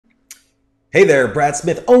Hey there, Brad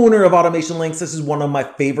Smith, owner of Automation Links. This is one of my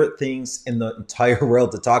favorite things in the entire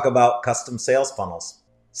world to talk about: custom sales funnels.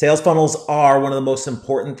 Sales funnels are one of the most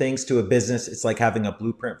important things to a business. It's like having a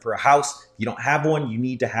blueprint for a house. If you don't have one, you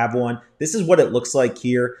need to have one. This is what it looks like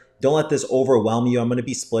here. Don't let this overwhelm you. I'm going to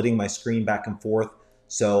be splitting my screen back and forth.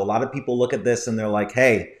 So a lot of people look at this and they're like,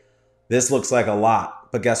 hey, this looks like a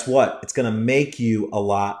lot. But guess what? It's going to make you a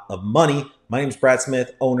lot of money. My name is Brad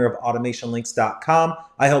Smith, owner of automationlinks.com.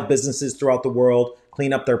 I help businesses throughout the world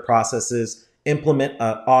clean up their processes, implement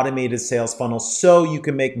an automated sales funnel so you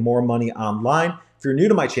can make more money online. If you're new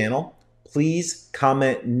to my channel, please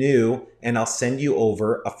comment new and I'll send you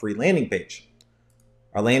over a free landing page.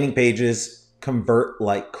 Our landing pages convert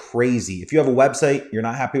like crazy. If you have a website, you're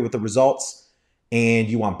not happy with the results and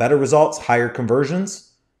you want better results, higher conversions,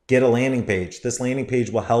 get a landing page. This landing page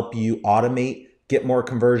will help you automate, get more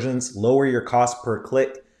conversions, lower your cost per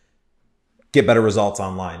click, get better results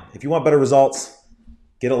online. If you want better results,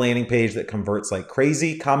 get a landing page that converts like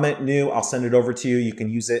crazy. Comment new, I'll send it over to you. You can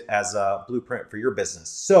use it as a blueprint for your business.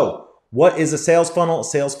 So what is a sales funnel? A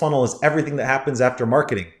sales funnel is everything that happens after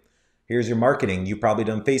marketing. Here's your marketing. You've probably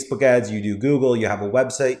done Facebook ads, you do Google, you have a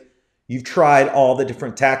website. You've tried all the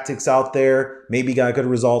different tactics out there. Maybe got good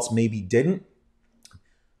results, maybe didn't.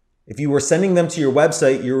 If you were sending them to your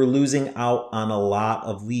website, you were losing out on a lot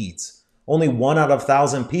of leads. Only 1 out of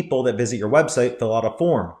 1,000 people that visit your website fill out a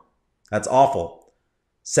form. That's awful.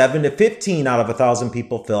 7 to 15 out of 1,000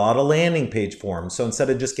 people fill out a landing page form. So instead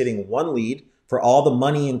of just getting 1 lead for all the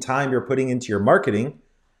money and time you're putting into your marketing,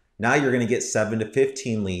 now you're going to get 7 to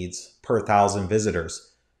 15 leads per 1,000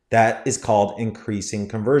 visitors. That is called increasing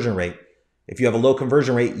conversion rate. If you have a low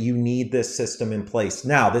conversion rate, you need this system in place.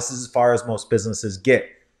 Now, this is as far as most businesses get.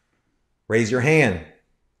 Raise your hand.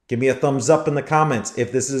 Give me a thumbs up in the comments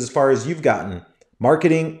if this is as far as you've gotten.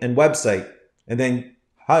 Marketing and website. And then,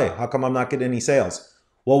 hi, how come I'm not getting any sales?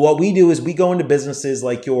 Well, what we do is we go into businesses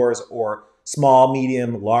like yours or small,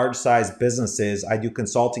 medium, large size businesses. I do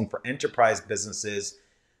consulting for enterprise businesses.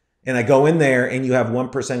 And I go in there and you have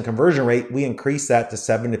 1% conversion rate. We increase that to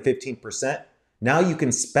 7 to 15%. Now you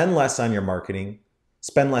can spend less on your marketing,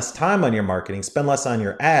 spend less time on your marketing, spend less on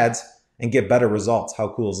your ads, and get better results. How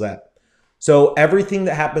cool is that? So everything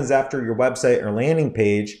that happens after your website or landing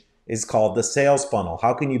page is called the sales funnel.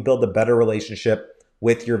 How can you build a better relationship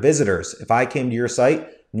with your visitors? If I came to your site,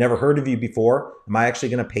 never heard of you before, am I actually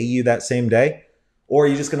going to pay you that same day? Or are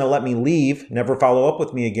you just going to let me leave, never follow up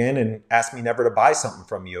with me again, and ask me never to buy something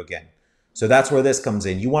from you again? So that's where this comes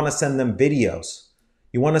in. You want to send them videos.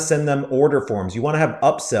 You want to send them order forms. You want to have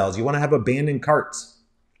upsells. You want to have abandoned carts.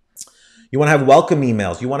 You want to have welcome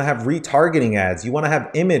emails. You want to have retargeting ads. You want to have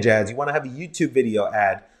image ads. You want to have a YouTube video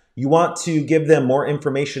ad. You want to give them more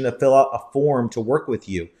information to fill out a form to work with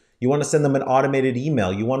you. You want to send them an automated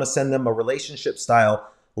email. You want to send them a relationship style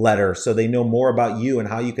letter so they know more about you and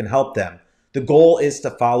how you can help them. The goal is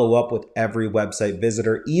to follow up with every website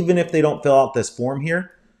visitor. Even if they don't fill out this form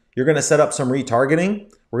here, you're going to set up some retargeting.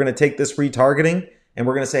 We're going to take this retargeting and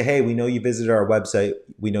we're going to say, hey, we know you visited our website.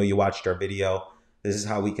 We know you watched our video. This is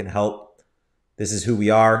how we can help. This is who we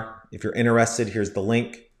are. If you're interested, here's the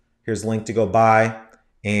link. Here's the link to go buy.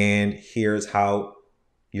 And here's how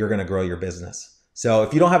you're going to grow your business. So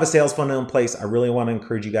if you don't have a sales funnel in place, I really want to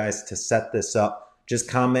encourage you guys to set this up. Just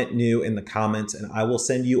comment new in the comments and I will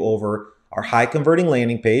send you over our high converting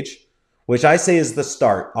landing page, which I say is the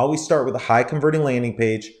start. Always start with a high converting landing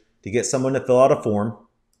page to get someone to fill out a form.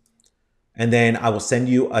 And then I will send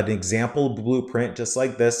you an example blueprint just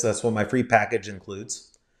like this. That's what my free package includes.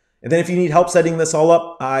 And then if you need help setting this all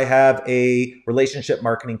up, I have a relationship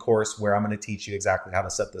marketing course where I'm going to teach you exactly how to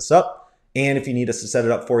set this up. And if you need us to set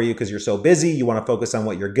it up for you because you're so busy, you want to focus on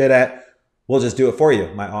what you're good at, we'll just do it for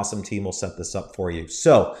you. My awesome team will set this up for you.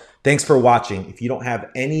 So thanks for watching. If you don't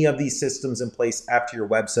have any of these systems in place after your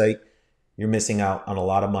website, you're missing out on a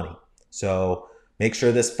lot of money. So make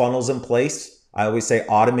sure this funnel's in place. I always say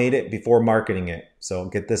automate it before marketing it. So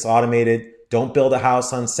get this automated. Don't build a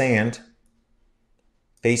house on sand.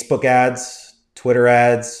 Facebook ads, Twitter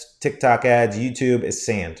ads, TikTok ads, YouTube is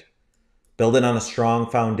sand. Build it on a strong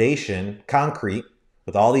foundation, concrete,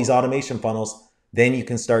 with all these automation funnels, then you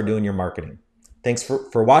can start doing your marketing. Thanks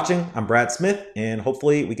for watching. I'm Brad Smith, and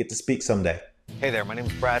hopefully we get to speak someday. Hey there, my name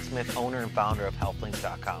is Brad Smith, owner and founder of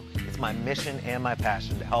HealthLinks.com. It's my mission and my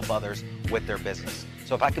passion to help others with their business.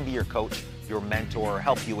 So if I can be your coach, your mentor, or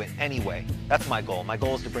help you in any way, that's my goal. My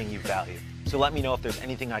goal is to bring you value. So let me know if there's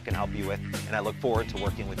anything I can help you with, and I look forward to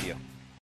working with you.